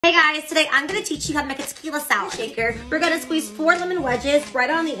Hey guys, today I'm going to teach you how to make a tequila sour shaker. We're going to squeeze 4 lemon wedges right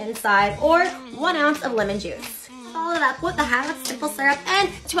on the inside or 1 ounce of lemon juice. Follow it up with a half of simple syrup and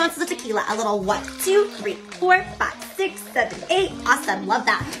 2 ounces of tequila. A little 1, 2, 3, 4, 5, 6, 7, 8. Awesome, love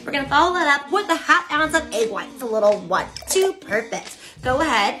that. We're going to follow that up with a half ounce of egg whites. A little 1, 2, perfect. Go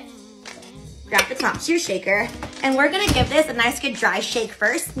ahead, grab the top to your shaker, and we're going to give this a nice good dry shake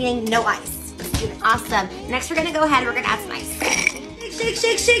first, meaning no ice. Let's do it. Awesome. Next we're going to go ahead and we're going to add some ice. Shake,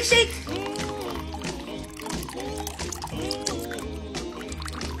 shake, shake, shake.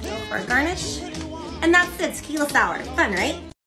 Go for a garnish. And that's it, tequila sour. Fun, right?